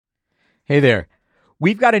Hey there.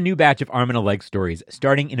 We've got a new batch of Arm and a Leg stories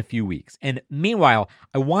starting in a few weeks. And meanwhile,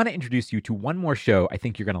 I want to introduce you to one more show I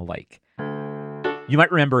think you're going to like. You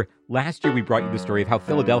might remember last year we brought you the story of how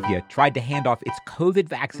Philadelphia tried to hand off its COVID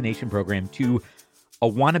vaccination program to a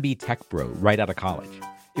wannabe tech bro right out of college.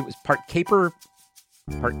 It was part caper,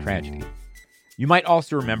 part tragedy. You might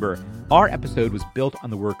also remember our episode was built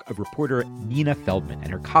on the work of reporter Nina Feldman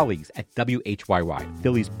and her colleagues at WHYY,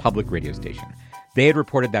 Philly's public radio station. They had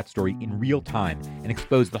reported that story in real time and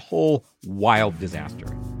exposed the whole wild disaster.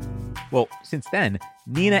 Well, since then,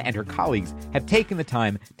 Nina and her colleagues have taken the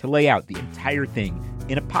time to lay out the entire thing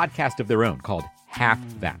in a podcast of their own called Half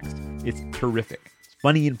Vaxxed. It's terrific. It's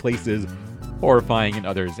funny in places, horrifying in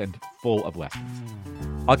others, and full of lessons.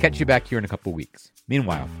 I'll catch you back here in a couple weeks.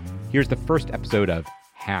 Meanwhile, here's the first episode of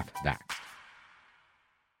Half Vaxxed.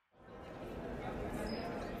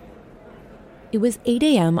 It was 8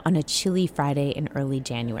 a.m. on a chilly Friday in early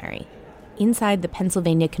January. Inside the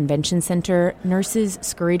Pennsylvania Convention Center, nurses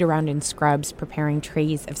scurried around in scrubs preparing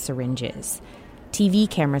trays of syringes. TV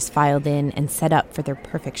cameras filed in and set up for their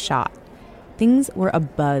perfect shot. Things were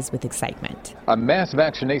abuzz with excitement. A mass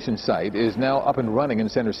vaccination site is now up and running in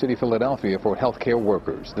Center City, Philadelphia for healthcare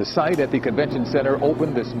workers. The site at the Convention Center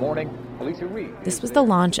opened this morning. Alicia Reed. This was the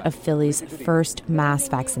launch of Philly's first mass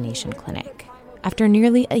vaccination clinic. After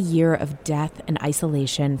nearly a year of death and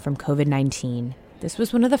isolation from COVID-19, this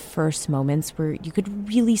was one of the first moments where you could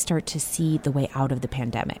really start to see the way out of the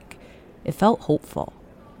pandemic. It felt hopeful.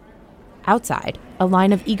 Outside, a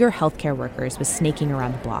line of eager healthcare workers was snaking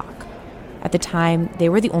around the block. At the time, they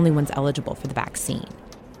were the only ones eligible for the vaccine.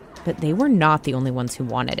 But they were not the only ones who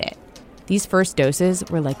wanted it. These first doses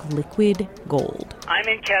were like liquid gold. I'm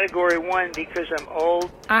in category 1 because I'm old.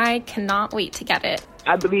 I cannot wait to get it.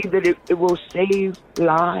 I believe that it will save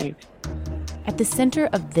lives. At the center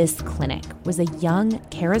of this clinic was a young,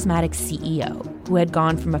 charismatic CEO who had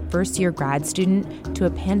gone from a first-year grad student to a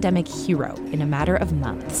pandemic hero in a matter of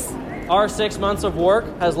months. Our 6 months of work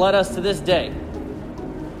has led us to this day.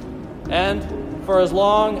 And for as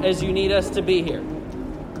long as you need us to be here,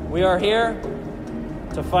 we are here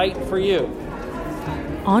to fight for you.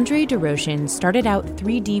 Andre Doroshin started out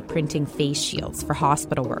 3D printing face shields for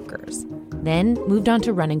hospital workers, then moved on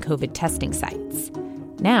to running COVID testing sites.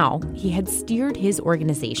 Now, he had steered his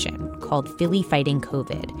organization, called Philly Fighting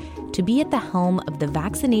COVID, to be at the helm of the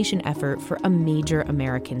vaccination effort for a major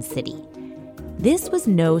American city. This was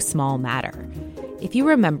no small matter. If you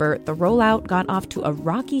remember, the rollout got off to a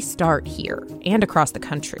rocky start here and across the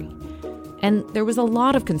country. And there was a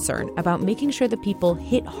lot of concern about making sure the people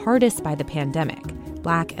hit hardest by the pandemic,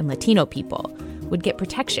 Black and Latino people, would get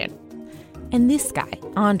protection. And this guy,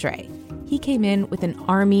 Andre, he came in with an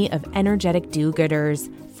army of energetic do-gooders,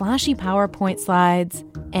 flashy PowerPoint slides,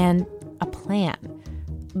 and a plan.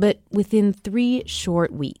 But within 3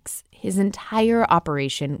 short weeks, his entire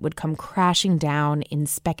operation would come crashing down in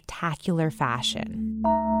spectacular fashion.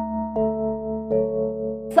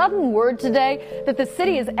 Sudden word today that the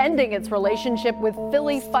city is ending its relationship with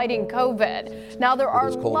Philly Fighting COVID. Now there are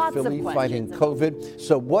lots of questions. Philly Fighting COVID.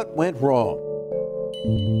 So what went wrong?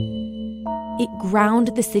 It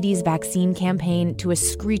ground the city's vaccine campaign to a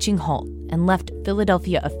screeching halt and left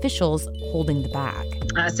Philadelphia officials holding the bag.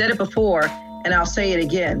 I said it before, and I'll say it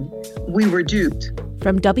again. We were duped.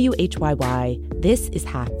 From WHYY, this is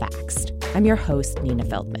Half Vaxxed. I'm your host, Nina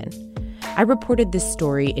Feldman. I reported this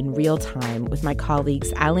story in real time with my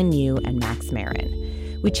colleagues Alan Yu and Max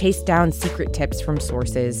Marin. We chased down secret tips from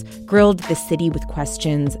sources, grilled the city with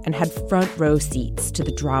questions, and had front row seats to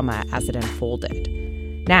the drama as it unfolded.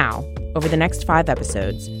 Now, over the next 5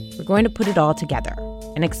 episodes, we're going to put it all together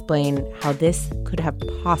and explain how this could have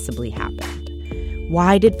possibly happened.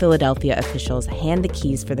 Why did Philadelphia officials hand the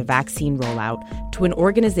keys for the vaccine rollout to an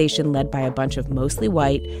organization led by a bunch of mostly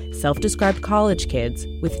white, self-described college kids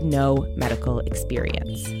with no medical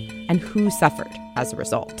experience? And who suffered as a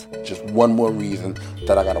result? Just one more reason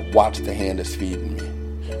that I gotta watch the hand that's feeding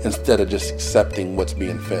me instead of just accepting what's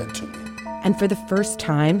being fed to me. And for the first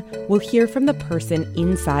time, we'll hear from the person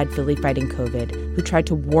inside Philly Fighting COVID who tried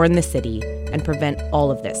to warn the city and prevent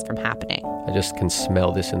all of this from happening. I just can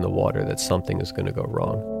smell this in the water that something is going to go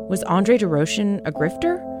wrong. Was Andre Doroshin a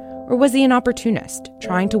grifter? Or was he an opportunist,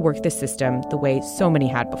 trying to work the system the way so many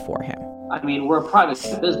had before him? I mean, we're a private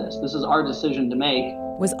business. This is our decision to make.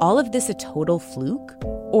 Was all of this a total fluke?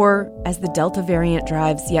 Or, as the Delta variant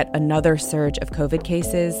drives yet another surge of COVID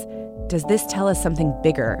cases, does this tell us something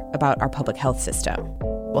bigger about our public health system?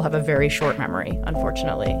 We'll have a very short memory,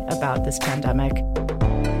 unfortunately, about this pandemic.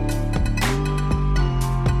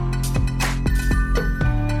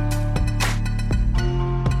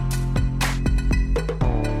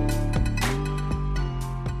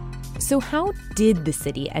 So how did the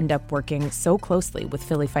city end up working so closely with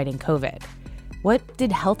Philly fighting COVID? What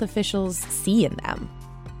did health officials see in them?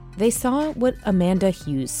 They saw what Amanda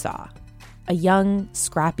Hughes saw, a young,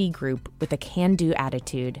 scrappy group with a can-do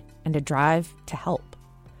attitude and a drive to help.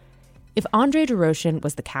 If Andre DeRochen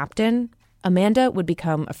was the captain, Amanda would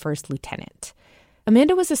become a first lieutenant.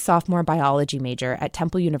 Amanda was a sophomore biology major at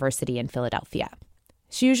Temple University in Philadelphia.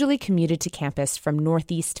 She usually commuted to campus from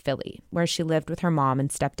Northeast Philly, where she lived with her mom and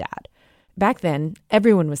stepdad. Back then,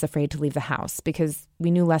 everyone was afraid to leave the house because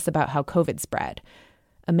we knew less about how COVID spread.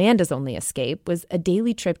 Amanda's only escape was a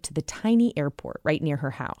daily trip to the tiny airport right near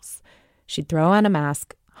her house. She'd throw on a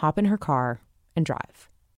mask, hop in her car, and drive.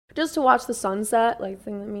 Just to watch the sunset, like,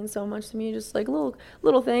 thing that means so much to me, just like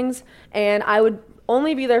little things. And I would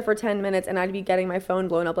only be there for 10 minutes and I'd be getting my phone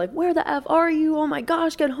blown up like, where the F are you? Oh my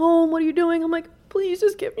gosh, get home. What are you doing? I'm like, please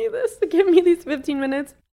just give me this. Give me these 15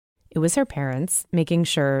 minutes. It was her parents making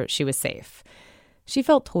sure she was safe. She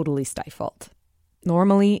felt totally stifled.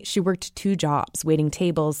 Normally, she worked 2 jobs, waiting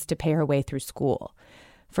tables to pay her way through school.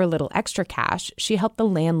 For a little extra cash, she helped the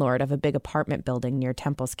landlord of a big apartment building near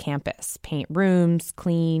Temple's campus paint rooms,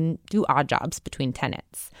 clean, do odd jobs between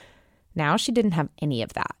tenants. Now she didn't have any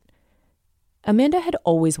of that. Amanda had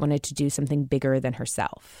always wanted to do something bigger than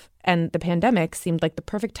herself, and the pandemic seemed like the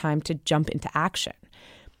perfect time to jump into action.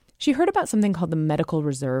 She heard about something called the Medical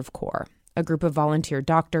Reserve Corps, a group of volunteer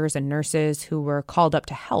doctors and nurses who were called up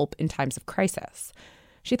to help in times of crisis.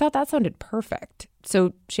 She thought that sounded perfect,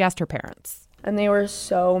 so she asked her parents. And they were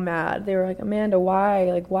so mad. They were like, Amanda, why?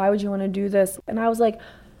 Like, why would you want to do this? And I was like,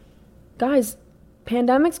 guys,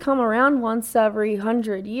 pandemics come around once every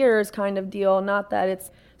 100 years kind of deal. Not that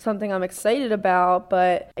it's something I'm excited about,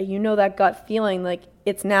 but you know that gut feeling like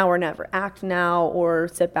it's now or never. Act now or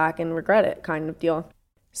sit back and regret it kind of deal.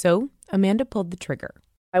 So Amanda pulled the trigger.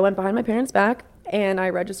 I went behind my parents' back and I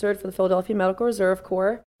registered for the Philadelphia Medical Reserve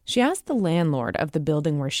Corps. She asked the landlord of the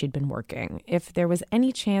building where she'd been working if there was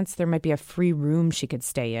any chance there might be a free room she could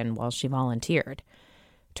stay in while she volunteered.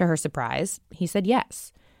 To her surprise, he said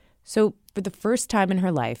yes. So for the first time in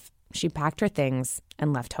her life, she packed her things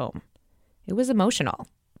and left home. It was emotional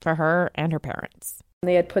for her and her parents.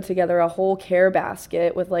 They had put together a whole care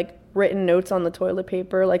basket with like written notes on the toilet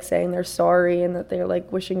paper, like saying they're sorry and that they're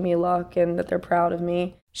like wishing me luck and that they're proud of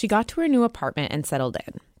me. She got to her new apartment and settled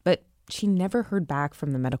in, but she never heard back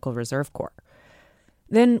from the Medical Reserve Corps.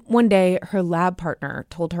 Then one day, her lab partner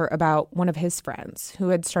told her about one of his friends who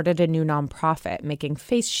had started a new nonprofit making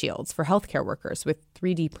face shields for healthcare workers with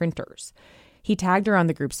 3D printers. He tagged her on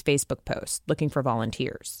the group's Facebook post looking for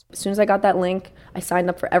volunteers. As soon as I got that link, I signed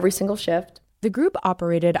up for every single shift. The group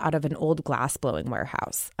operated out of an old glass-blowing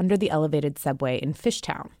warehouse under the elevated subway in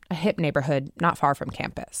Fishtown, a hip neighborhood not far from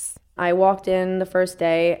campus. I walked in the first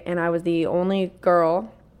day, and I was the only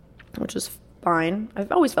girl, which was fine.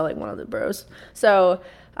 I've always felt like one of the bros. So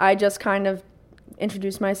I just kind of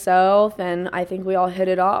introduced myself, and I think we all hit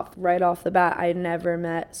it off right off the bat. I never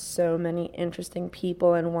met so many interesting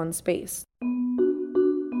people in one space.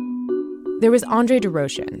 There was Andre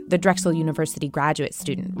DeRochen, the Drexel University graduate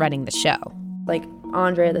student, running the show. Like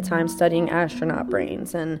Andre at the time studying astronaut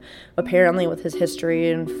brains, and apparently with his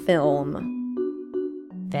history in film.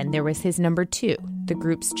 Then there was his number 2, the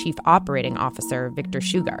group's chief operating officer, Victor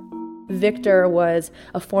Shugart. Victor was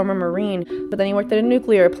a former Marine, but then he worked at a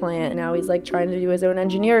nuclear plant, and now he's like trying to do his own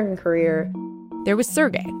engineering career. There was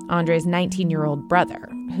Sergey, Andre's 19-year-old brother,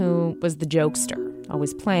 who was the jokester,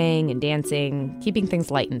 always playing and dancing, keeping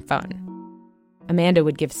things light and fun. Amanda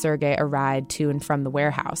would give Sergey a ride to and from the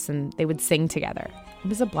warehouse, and they would sing together. It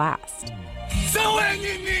was a blast. So when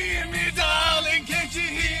you need me, darling, can't you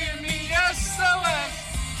hear me? SOS.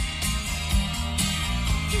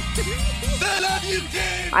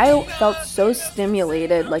 I felt so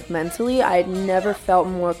stimulated, like mentally. I had never felt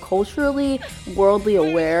more culturally, worldly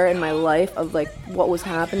aware in my life of like what was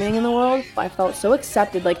happening in the world. I felt so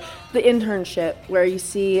accepted, like the internship where you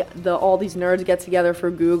see all these nerds get together for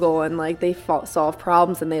Google and like they solve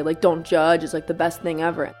problems and they like don't judge is like the best thing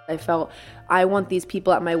ever. I felt I want these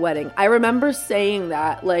people at my wedding. I remember saying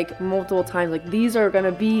that like multiple times, like these are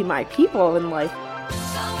gonna be my people in life.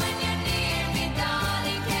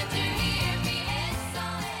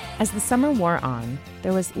 As the summer wore on,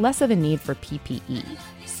 there was less of a need for PPE,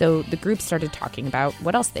 so the group started talking about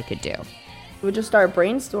what else they could do. We would just start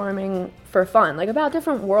brainstorming for fun, like about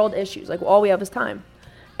different world issues, like all we have is time.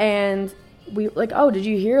 And we like, oh, did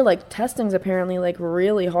you hear like testing's apparently like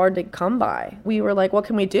really hard to come by? We were like, what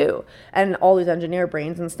can we do? And all these engineer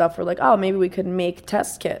brains and stuff were like, oh, maybe we could make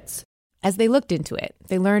test kits. As they looked into it,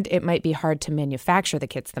 they learned it might be hard to manufacture the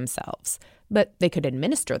kits themselves, but they could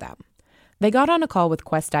administer them. They got on a call with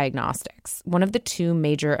Quest Diagnostics, one of the 2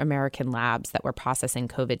 major American labs that were processing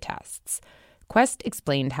COVID tests. Quest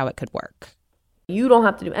explained how it could work. You don't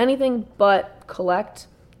have to do anything but collect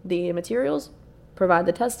the materials, provide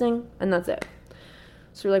the testing, and that's it.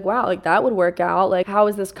 So you're like, wow, like that would work out. Like, how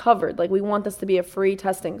is this covered? Like, we want this to be a free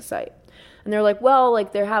testing site. And they're like, well,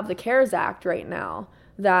 like they have the CARES Act right now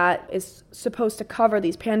that is supposed to cover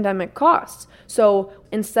these pandemic costs. So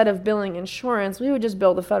instead of billing insurance, we would just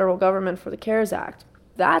bill the federal government for the CARES Act.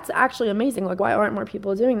 That's actually amazing. Like, why aren't more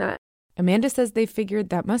people doing that? Amanda says they figured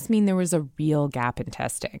that must mean there was a real gap in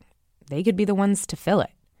testing. They could be the ones to fill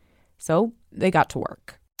it. So they got to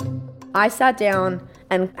work. I sat down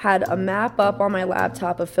and had a map up on my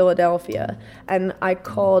laptop of Philadelphia, and I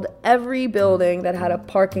called every building that had a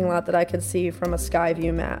parking lot that I could see from a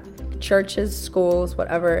Skyview map. Churches, schools,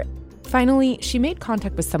 whatever. Finally, she made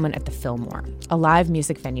contact with someone at the Fillmore, a live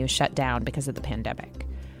music venue shut down because of the pandemic.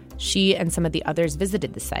 She and some of the others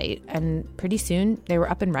visited the site, and pretty soon they were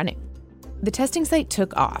up and running. The testing site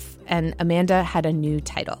took off, and Amanda had a new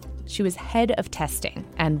title. She was head of testing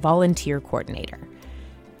and volunteer coordinator.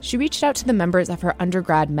 She reached out to the members of her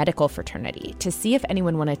undergrad medical fraternity to see if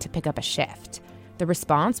anyone wanted to pick up a shift. The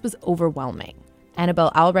response was overwhelming.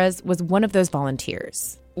 Annabelle Alvarez was one of those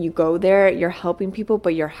volunteers. You go there, you're helping people,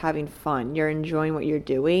 but you're having fun. You're enjoying what you're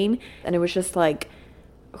doing. And it was just like,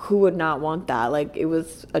 who would not want that? Like, it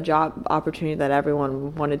was a job opportunity that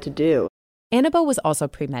everyone wanted to do. Annabelle was also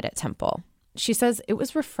pre-med at Temple. She says it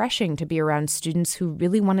was refreshing to be around students who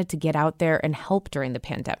really wanted to get out there and help during the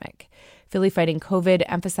pandemic. Philly Fighting COVID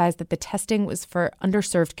emphasized that the testing was for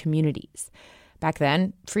underserved communities. Back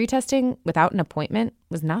then, free testing without an appointment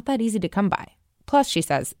was not that easy to come by. Plus, she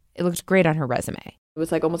says, it looked great on her resume. It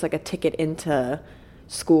was like almost like a ticket into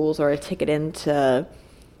schools or a ticket into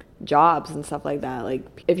jobs and stuff like that.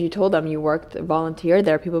 Like, if you told them you worked, volunteered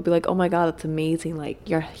there, people would be like, oh my God, that's amazing. Like,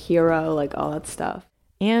 you're a hero, like all that stuff.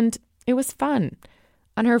 And it was fun.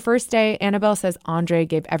 On her first day, Annabelle says Andre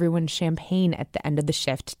gave everyone champagne at the end of the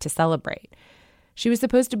shift to celebrate. She was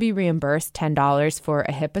supposed to be reimbursed $10 for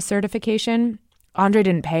a HIPAA certification. Andre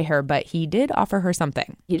didn't pay her, but he did offer her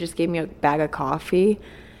something. He just gave me a bag of coffee.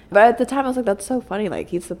 But at the time, I was like, that's so funny. Like,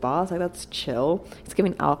 he's the boss. Like, that's chill. He's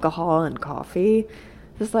giving alcohol and coffee.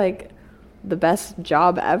 It's like the best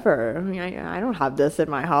job ever. I mean, I don't have this in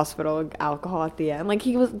my hospital, alcohol at the end. Like,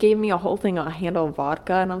 gave me a whole thing, a handle of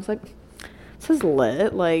vodka, and I was like, this is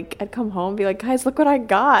lit. Like, I'd come home and be like, guys, look what I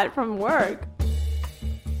got from work.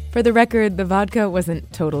 For the record, the vodka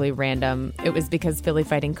wasn't totally random. It was because Philly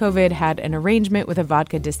Fighting COVID had an arrangement with a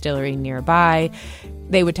vodka distillery nearby.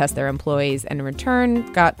 They would test their employees and in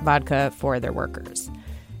return got vodka for their workers.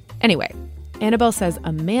 Anyway, Annabelle says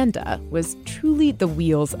Amanda was truly the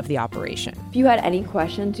wheels of the operation. If you had any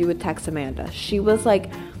questions, you would text Amanda. She was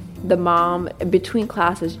like the mom between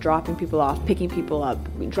classes, dropping people off, picking people up,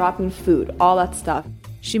 dropping food, all that stuff.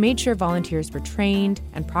 She made sure volunteers were trained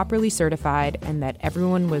and properly certified and that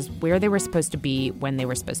everyone was where they were supposed to be when they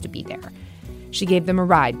were supposed to be there. She gave them a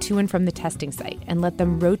ride to and from the testing site and let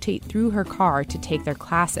them rotate through her car to take their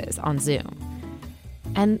classes on Zoom.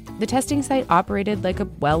 And the testing site operated like a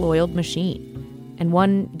well-oiled machine, and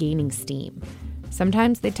one gaining steam.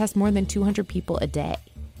 Sometimes they'd test more than 200 people a day.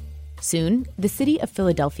 Soon, the city of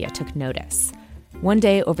Philadelphia took notice. One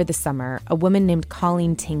day over the summer, a woman named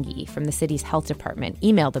Colleen Tingey from the city's health department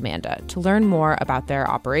emailed Amanda to learn more about their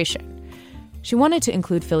operation. She wanted to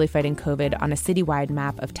include Philly Fighting COVID on a citywide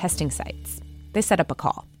map of testing sites. They set up a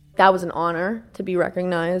call. That was an honor to be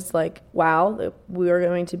recognized. Like, wow, we were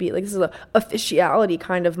going to be, like, this is a officiality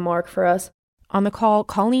kind of mark for us. On the call,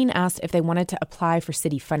 Colleen asked if they wanted to apply for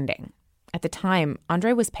city funding. At the time,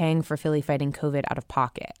 Andre was paying for Philly Fighting COVID out of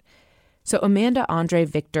pocket. So Amanda, Andre,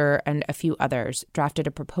 Victor, and a few others drafted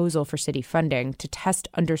a proposal for city funding to test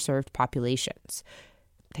underserved populations.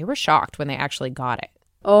 They were shocked when they actually got it.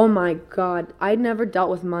 Oh my God, I'd never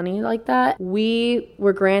dealt with money like that. We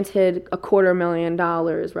were granted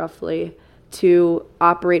 $250,000 roughly to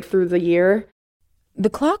operate through the year.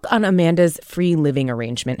 The clock on Amanda's free living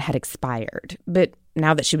arrangement had expired, but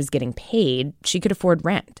now that she was getting paid, she could afford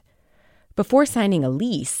rent. Before signing a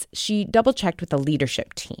lease, she double-checked with the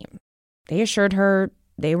leadership team. They assured her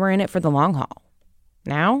they were in it for the long haul.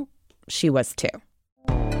 Now, she was too.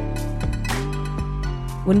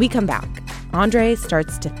 When we come back, Andre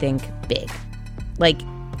starts to think big, like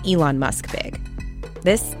Elon Musk big.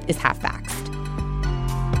 This is Half-Vaxxed.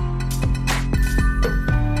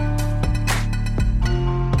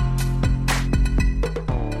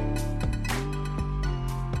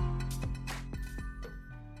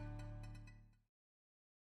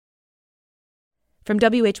 From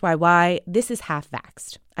WHYY, this is Half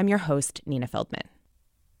Vaxxed. I'm your host, Nina Feldman.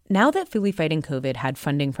 Now that Philly Fighting COVID had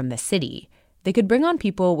funding from the city, they could bring on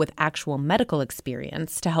people with actual medical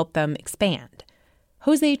experience to help them expand.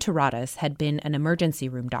 Jose Terradas had been an emergency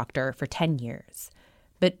room doctor for 10 years.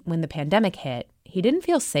 But when the pandemic hit, he didn't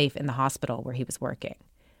feel safe in the hospital where he was working.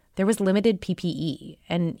 There was limited PPE,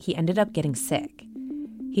 and he ended up getting sick.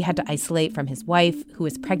 He had to isolate from his wife, who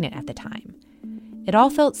was pregnant at the time. It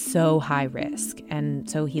all felt so high risk, and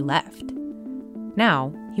so he left.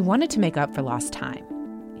 Now, he wanted to make up for lost time.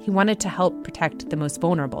 He wanted to help protect the most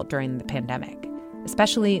vulnerable during the pandemic,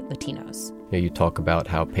 especially Latinos. You talk about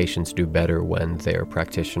how patients do better when their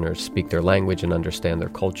practitioners speak their language and understand their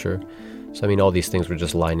culture. So, all these things were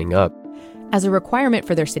just lining up. As a requirement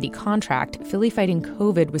for their city contract, Philly Fighting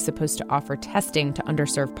COVID was supposed to offer testing to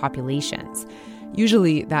underserved populations.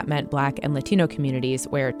 Usually that meant Black and Latino communities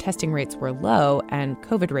where testing rates were low and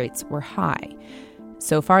COVID rates were high.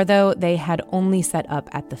 So far, though, they had only set up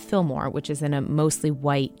at the Fillmore, which is in a mostly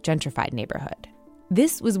white, gentrified neighborhood.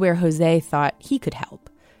 This was where Jose thought he could help.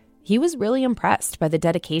 He was really impressed by the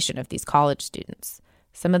dedication of these college students.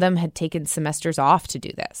 Some of them had taken semesters off to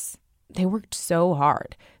do this. They worked so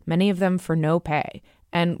hard, many of them for no pay,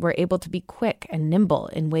 and were able to be quick and nimble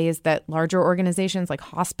in ways that larger organizations like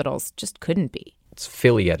hospitals just couldn't be. It's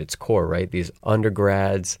Philly at its core, right? These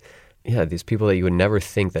undergrads, these people that you would never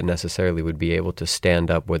think that necessarily would be able to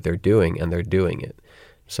stand up what they're doing, and they're doing it.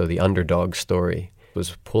 So the underdog story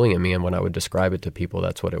was pulling at me, and when I would describe it to people,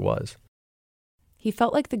 that's what it was. He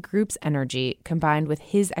felt like the group's energy, combined with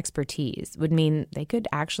his expertise, would mean they could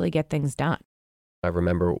actually get things done. I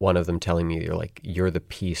remember one of them telling me, you're the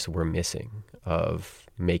piece we're missing of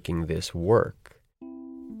making this work.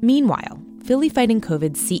 Meanwhile, Philly Fighting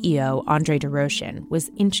COVID's CEO, Andre DeRochen, was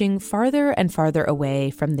inching farther and farther away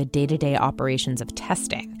from the day-to-day operations of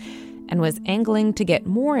testing and was angling to get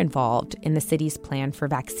more involved in the city's plan for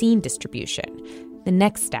vaccine distribution, the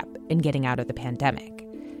next step in getting out of the pandemic.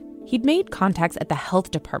 He'd made contacts at the health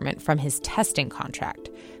department from his testing contract,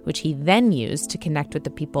 which he then used to connect with the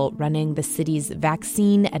people running the city's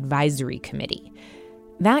Vaccine Advisory Committee.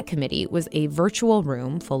 That committee was a virtual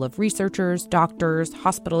room full of researchers, doctors,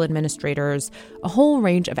 hospital administrators, a whole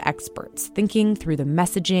range of experts thinking through the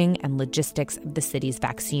messaging and logistics of the city's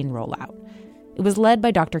vaccine rollout. It was led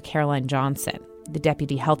by Dr. Caroline Johnson, the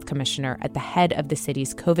deputy health commissioner at the head of the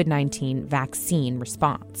city's COVID-19 vaccine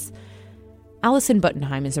response. Allison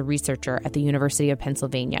Buttenheim is a researcher at the University of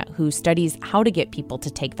Pennsylvania who studies how to get people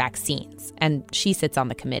to take vaccines, and she sits on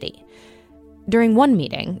the committee. During one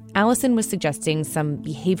meeting, Allison was suggesting some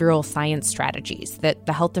behavioral science strategies that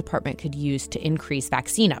the health department could use to increase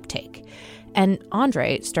vaccine uptake. And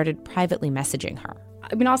Andre started privately messaging her.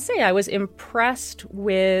 I'll say I was impressed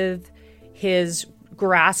with his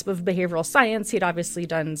grasp of behavioral science. He'd obviously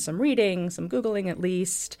done some reading, some Googling at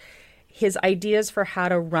least. His ideas for how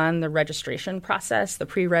to run the registration process, the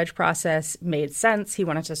pre-reg process, made sense. He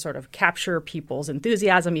wanted to sort of capture people's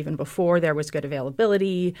enthusiasm even before there was good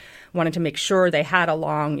availability, wanted to make sure they had a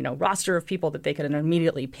long, roster of people that they could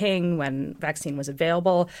immediately ping when vaccine was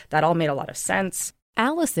available. That all made a lot of sense.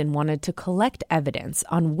 Allison wanted to collect evidence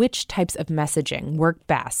on which types of messaging worked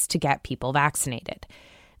best to get people vaccinated.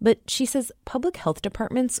 But she says public health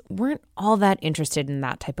departments weren't all that interested in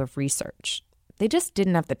that type of research. They just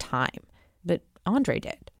didn't have the time, but Andre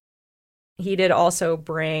did. He did also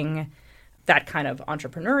bring that kind of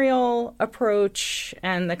entrepreneurial approach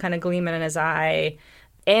and the kind of gleam in his eye,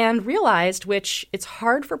 and realized, which it's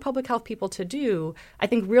hard for public health people to do, I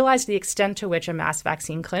think realized the extent to which a mass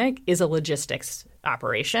vaccine clinic is a logistics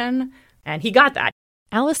operation, and he got that.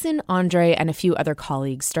 Allison, Andre, and a few other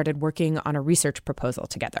colleagues started working on a research proposal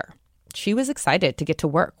together. She was excited to get to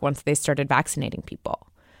work once they started vaccinating people.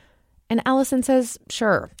 And Allison says,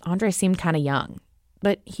 sure, Andre seemed kind of young,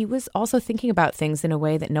 but he was also thinking about things in a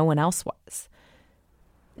way that no one else was.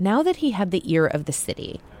 Now that he had the ear of the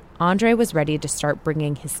city, Andre was ready to start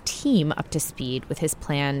bringing his team up to speed with his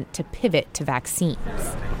plan to pivot to vaccines.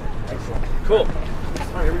 Cool. All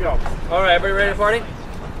right, here we go. All right, everybody ready to party?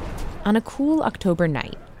 On a cool October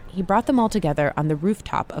night, he brought them all together on the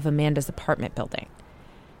rooftop of Amanda's apartment building.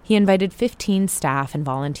 He invited 15 staff and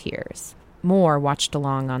volunteers. More watched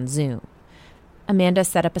along on Zoom. Amanda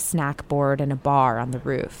set up a snack board and a bar on the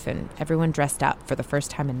roof, and everyone dressed up for the first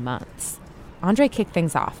time in months. Andre kicked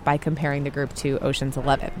things off by comparing the group to Ocean's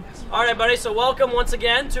 11. All right, buddy, so welcome once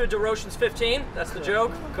again to DeRoche's 15. That's the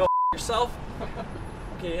joke. Go yourself.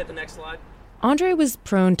 Can you hit the next slide? Andre was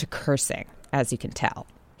prone to cursing, as you can tell.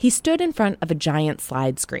 He stood in front of a giant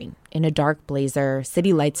slide screen in a dark blazer,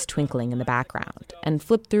 city lights twinkling in the background, and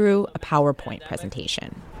flipped through a PowerPoint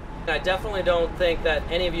presentation. I definitely don't think that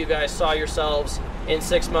any of you guys saw yourselves in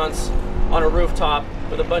 6 months on a rooftop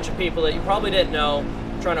with a bunch of people that you probably didn't know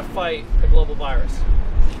trying to fight a global virus.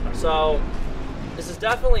 So this is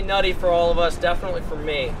definitely nutty for all of us, definitely for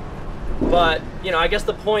me. But, I guess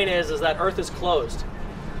the point is that Earth is closed,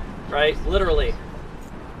 right? Literally.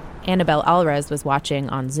 Annabelle Alvarez was watching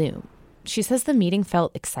on Zoom. She says the meeting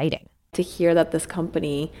felt exciting. To hear that this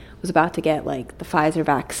company was about to get like the Pfizer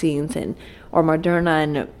vaccines or Moderna,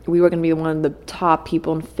 and we were going to be one of the top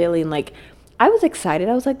people in Philly, and like I was excited.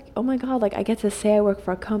 I was like, oh my God, like I get to say I work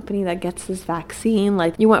for a company that gets this vaccine.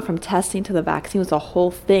 Like you went from testing to the vaccine was a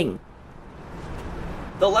whole thing.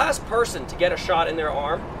 The last person to get a shot in their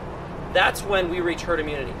arm, that's when we reach herd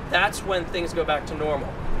immunity. That's when things go back to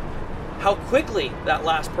normal. How quickly that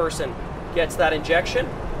last person gets that injection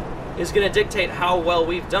is going to dictate how well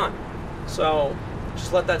we've done. So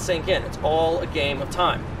just let that sink in. It's all a game of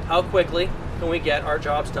time. How quickly can we get our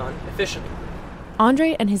jobs done efficiently?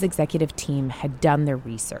 Andre and his executive team had done their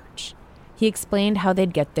research. He explained how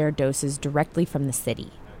they'd get their doses directly from the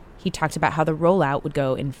city. He talked about how the rollout would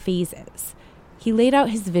go in phases. He laid out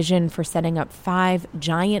his vision for setting up 5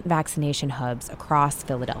 giant vaccination hubs across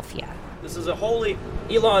Philadelphia. This is a wholly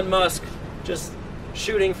Elon Musk just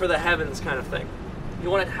shooting for the heavens kind of thing. You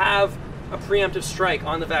want to have a preemptive strike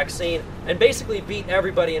on the vaccine and basically beat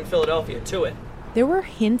everybody in Philadelphia to it. There were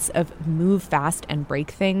hints of move fast and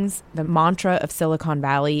break things, the mantra of Silicon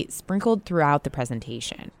Valley, sprinkled throughout the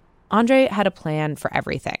presentation. Andre had a plan for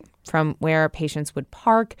everything, from where patients would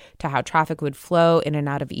park to how traffic would flow in and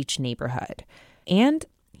out of each neighborhood. And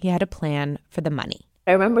he had a plan for the money.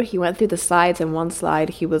 I remember he went through the slides, and one slide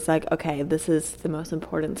he was like, okay, this is the most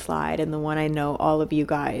important slide and the one I know all of you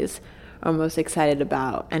guys are most excited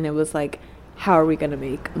about. And it was like, how are we going to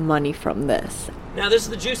make money from this? Now this is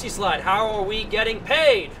the juicy slide. How are we getting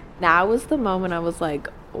paid? That was the moment I was like,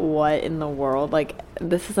 what in the world? Like,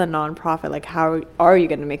 this is a nonprofit. Like, how are you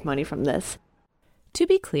going to make money from this? To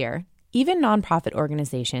be clear, even nonprofit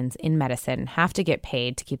organizations in medicine have to get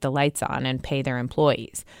paid to keep the lights on and pay their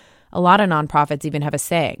employees. A lot of nonprofits even have a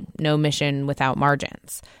saying, no mission without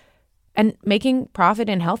margins. And making profit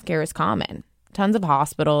in healthcare is common. Tons of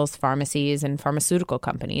hospitals, pharmacies, and pharmaceutical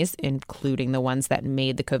companies, including the ones that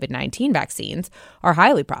made the COVID-19 vaccines, are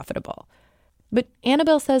highly profitable. But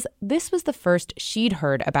Annabelle says this was the first she'd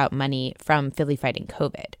heard about money from Philly fighting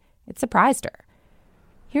COVID. It surprised her.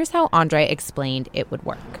 Here's how Andre explained it would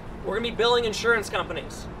work. We're going to be billing insurance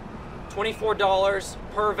companies $24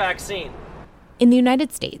 per vaccine. In the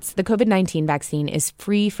United States, the COVID-19 vaccine is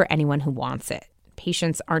free for anyone who wants it.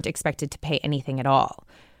 Patients aren't expected to pay anything at all.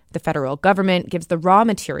 The federal government gives the raw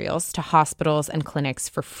materials to hospitals and clinics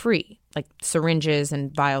for free, like syringes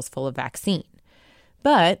and vials full of vaccine.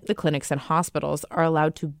 But the clinics and hospitals are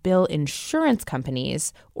allowed to bill insurance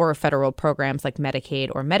companies or federal programs like Medicaid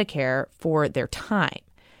or Medicare for their time.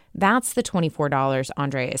 That's the $24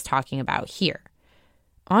 Andre is talking about here.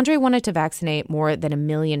 Andre wanted to vaccinate more than 1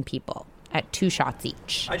 million people at 2 shots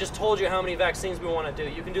each. I just told you how many vaccines we want to do.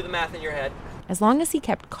 You can do the math in your head. As long as he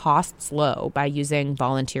kept costs low by using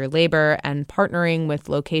volunteer labor and partnering with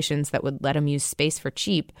locations that would let him use space for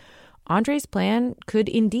cheap, Andre's plan could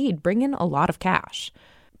indeed bring in a lot of cash.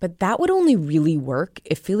 But that would only really work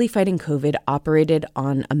if Philly Fighting COVID operated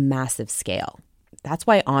on a massive scale. That's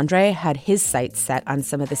why Andre had his sights set on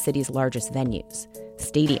some of the city's largest venues,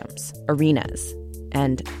 stadiums, arenas,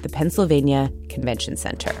 and the Pennsylvania Convention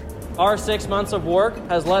Center. Our 6 months of work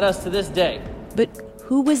has led us to this day. But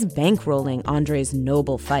who was bankrolling Andre's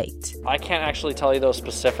noble fight? I can't actually tell you those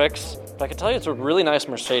specifics, but I can tell you it's a really nice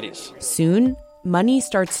Mercedes. Soon, money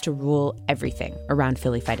starts to rule everything around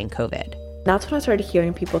Philly Fighting COVID. That's when I started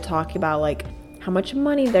hearing people talking about like how much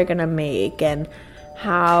money they're going to make and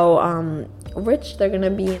how rich they're going to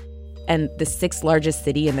be. And the 6th largest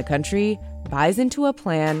city in the country buys into a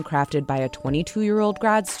plan crafted by a 22-year-old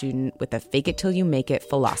grad student with a fake-it-till-you-make-it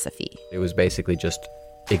philosophy. It was basically just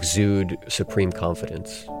exude supreme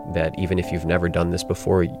confidence that even if you've never done this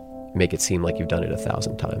before, make it seem like you've done it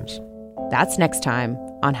 1,000 times. That's next time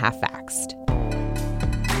on Half-Vaxxed.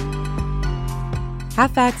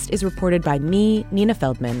 Half-Vaxxed is reported by me, Nina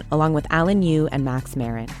Feldman, along with Alan Yu and Max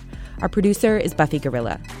Marin. Our producer is Buffy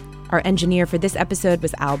Gorilla. Our engineer for this episode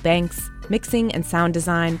was Al Banks, mixing and sound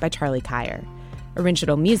design by Charlie Kyer.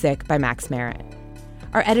 Original music by Max Marin.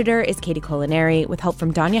 Our editor is Katie Culinary, with help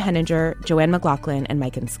from Danya Henninger, Joanne McLaughlin, and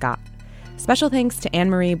Mike and Scott. Special thanks to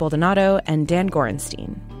Anne-Marie Baldonado and Dan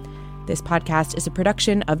Gorenstein. This podcast is a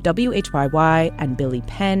production of WHYY and Billy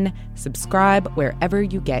Penn. Subscribe wherever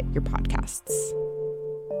you get your podcasts.